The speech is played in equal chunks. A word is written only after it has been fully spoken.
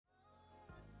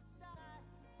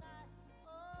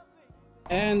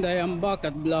And I am back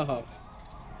at Blaha.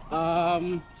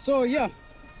 So yeah,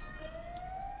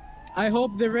 I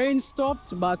hope the rain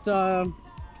stopped, but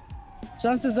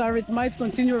chances are it might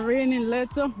continue raining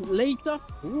later.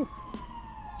 Ooh.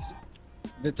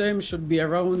 The time should be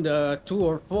around 2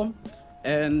 or 4,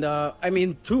 and I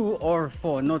mean 2 or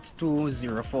 4, not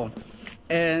 204.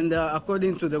 And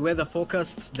according to the weather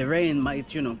forecast, the rain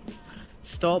might,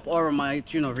 stop or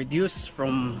might, reduce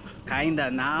from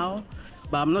kinda now,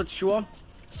 but I'm not sure.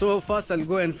 So first I'll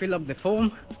go and fill up the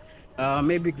foam,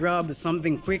 maybe grab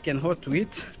something quick and hot to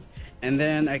eat, and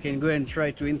then I can go and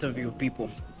try to interview people.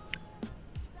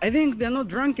 I think they're not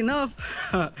drunk enough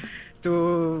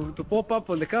to pop up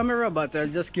on the camera, but I'll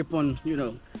just keep on,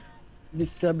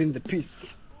 disturbing the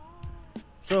peace.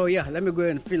 So yeah, let me go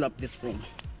and fill up this foam.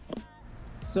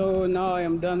 So now I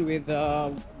am done with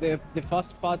the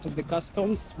first part of the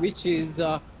customs, which is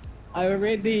I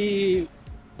already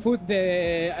put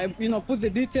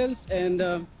the details,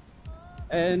 and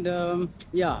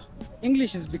yeah,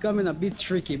 English is becoming a bit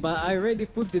tricky, but I already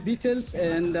put the details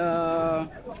and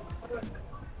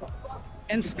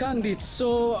scanned it.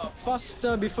 So first,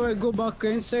 before I go back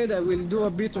inside, I will do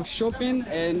a bit of shopping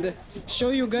and show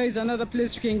you guys another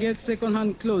place you can get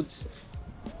second-hand clothes.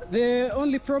 The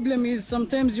only problem is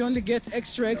sometimes you only get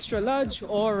extra large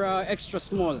or extra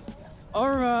small,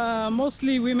 or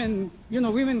mostly women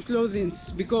clothing,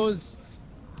 because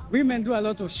women do a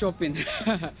lot of shopping.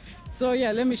 So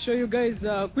yeah, let me show you guys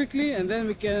quickly, and then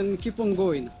we can keep on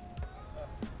going.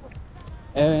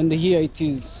 And here it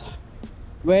is.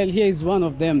 Well, here is one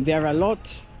of them. There are a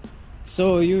lot,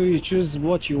 so you choose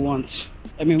what you want.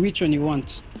 I mean, which one you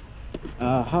want.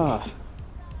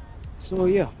 So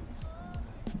yeah,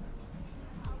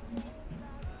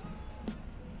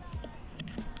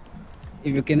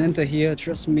 if you can enter here,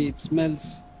 trust me, it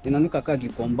smells inanuka ka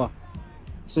gikomba.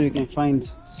 So you can find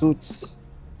suits,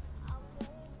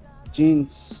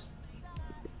 jeans,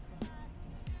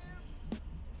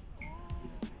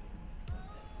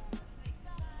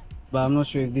 but I'm not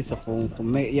sure if these are for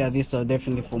men. Yeah, these are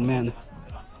definitely for men.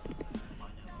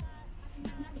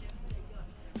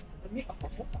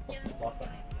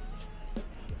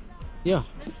 Yeah,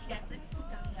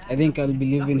 I think I'll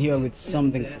be living here with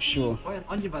something for sure.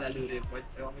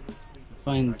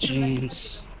 Find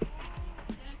jeans,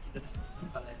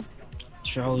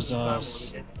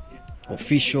 trousers,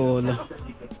 official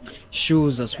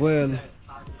shoes as well,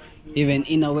 even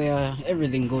innerwear,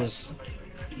 everything goes.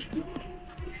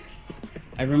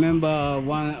 I remember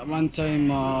one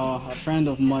time a friend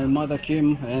of my mother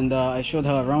came, and I showed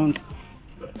her around.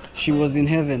 She was in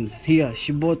heaven. Here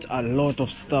she bought a lot of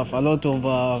stuff, a lot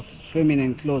of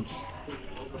feminine clothes.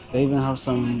 They even have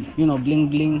some, bling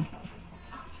bling.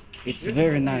 It's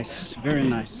very nice, very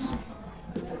nice.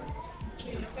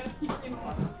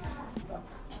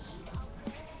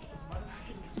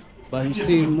 But you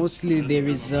see, mostly there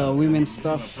is women's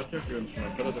stuff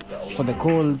for the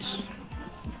cold.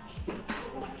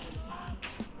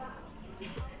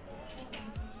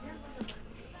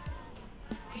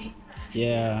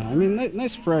 Yeah, I mean,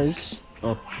 nice price.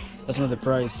 Oh, that's not the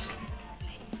price.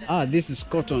 Ah, this is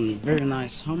cotton, very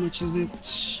nice. How much is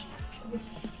it?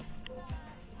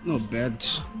 Not bad.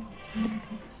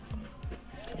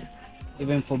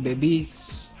 Even for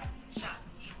babies.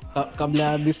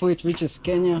 Kabla, before it reaches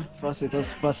Kenya, first it has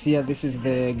to pass here. This is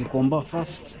the Gikomba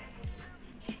first.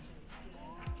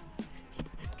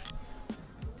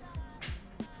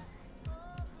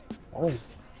 Oh,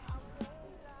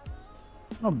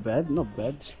 not bad, not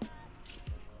bad.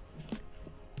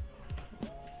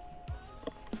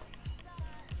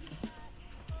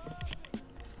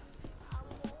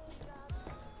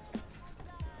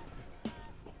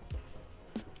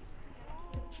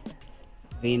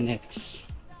 V-necks.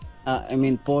 I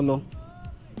mean polo.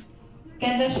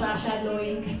 Kedves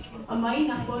vásárlóink, a mai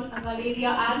napon a galéria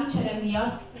árucsere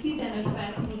miatt 15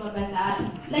 perc múlva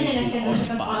bezár. Legyenek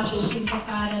kedvesek az alsó szintbe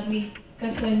fáradni.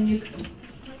 Köszönjük!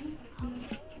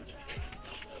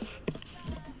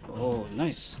 Oh,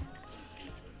 nice.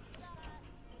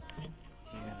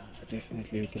 Yeah,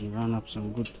 definitely we can run up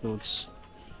some good clothes.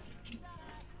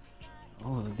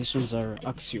 Oh, these ones are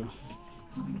Axio.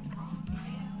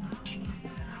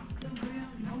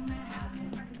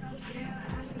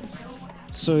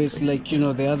 So it's like,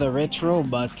 the other retro,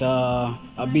 but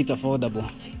a bit affordable.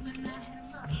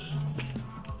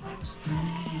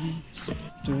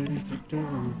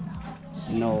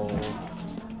 No.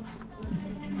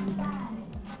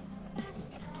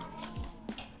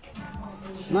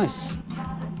 Nice.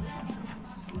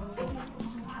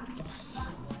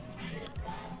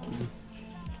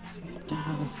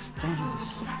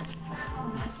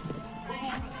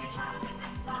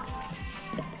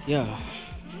 yeah,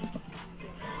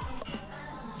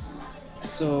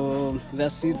 so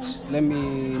that's it. Let me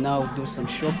now do some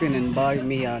shopping and buy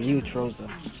me a new trouser.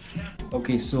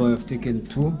 Okay, so I've taken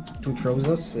two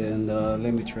trousers, and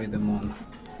let me try them on.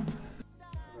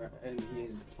 Right, and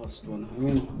here's the first one. I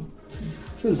mean,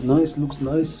 feels nice, looks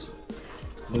nice.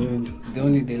 The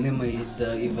only dilemma is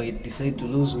if I decide to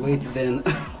lose weight, then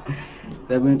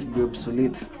they're going to be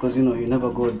obsolete, because you know, you never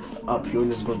go up, you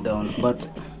always go down. But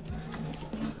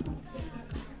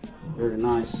very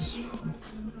nice.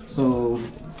 So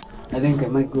I think I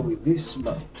might go with this,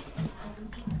 but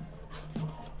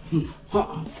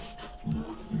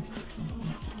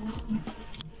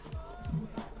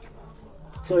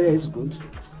so yeah, it's good.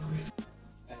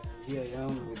 And here I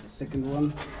am with the second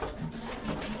one.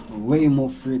 Way more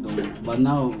freedom, but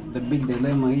now the big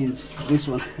dilemma is this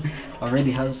one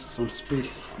already has some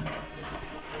space.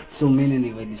 So meaning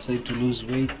if I decide to lose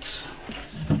weight,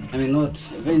 I mean not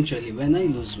eventually, when I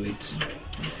lose weight,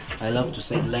 I love to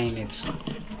sideline it.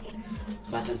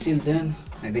 But until then,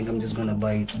 I think I'm just gonna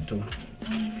buy it too.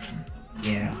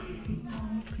 Yeah,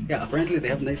 apparently they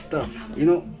have nice stuff. You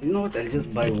know what, I'll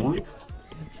just buy one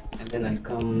and then I'll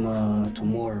come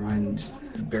tomorrow and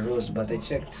peruse. But I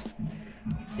checked,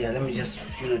 yeah, let me just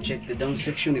check the down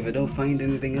section. If I don't find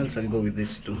anything else, I'll go with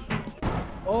this too.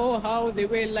 Oh, how the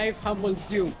way life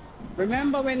humbles you.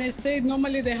 Remember when I said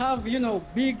normally they have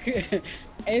big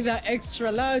either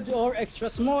extra large or extra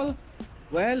small?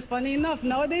 Well, funny enough,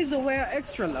 nowadays they wear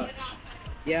extra large.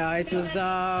 Yeah, it was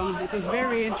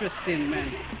very interesting,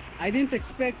 man. I didn't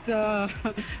expect to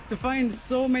find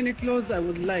so many clothes I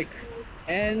would like.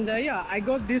 And yeah, I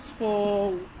got this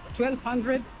for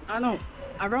 1200, I know,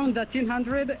 around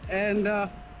 1300. And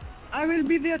I will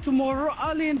be there tomorrow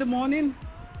early in the morning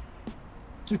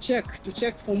to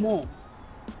check for more.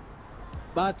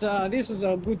 But this was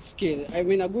a good skill. I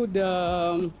mean, a good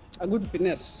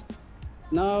finesse.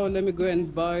 Now let me go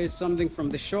and buy something from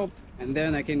the shop, and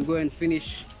then I can go and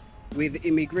finish with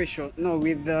immigration. No,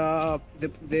 with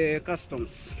the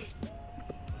customs.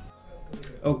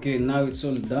 Okay, now it's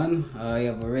all done. I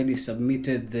have already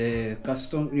submitted the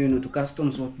to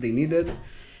customs what they needed,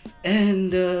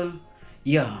 and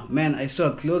yeah, man, I saw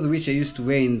a cloth which I used to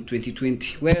wear in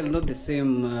 2020. Well, not the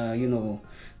same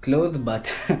cloth,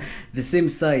 but the same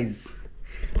size,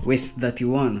 waist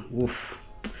 31. Woof.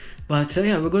 But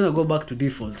yeah, we're gonna go back to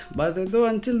default. But though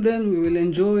until then, we will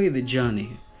enjoy the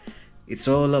journey. It's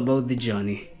all about the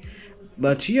journey.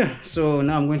 But yeah, so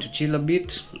now I'm going to chill a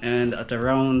bit, and at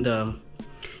around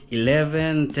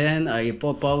 11:10 I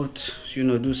pop out,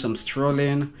 do some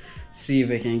strolling, see if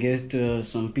I can get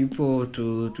some people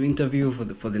to interview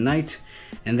for the night,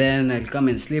 and then I'll come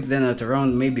and sleep. Then at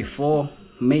around maybe 4,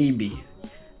 maybe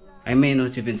I may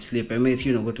not even sleep. I may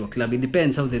go to a club. It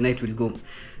depends how the night will go.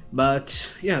 But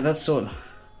yeah, that's all.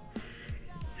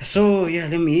 So yeah,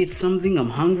 let me eat something.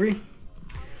 I'm hungry.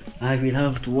 I will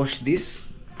have to wash this.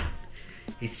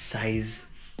 Its size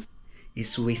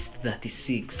is waist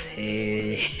 36.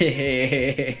 Hey.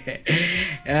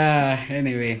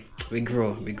 Anyway, we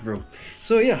grow.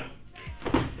 So yeah,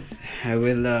 I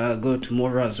will go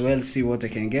tomorrow as well, see what I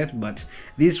can get. But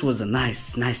this was a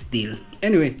nice deal.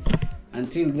 Anyway,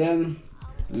 until then,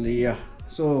 yeah,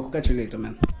 so catch you later,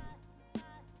 man.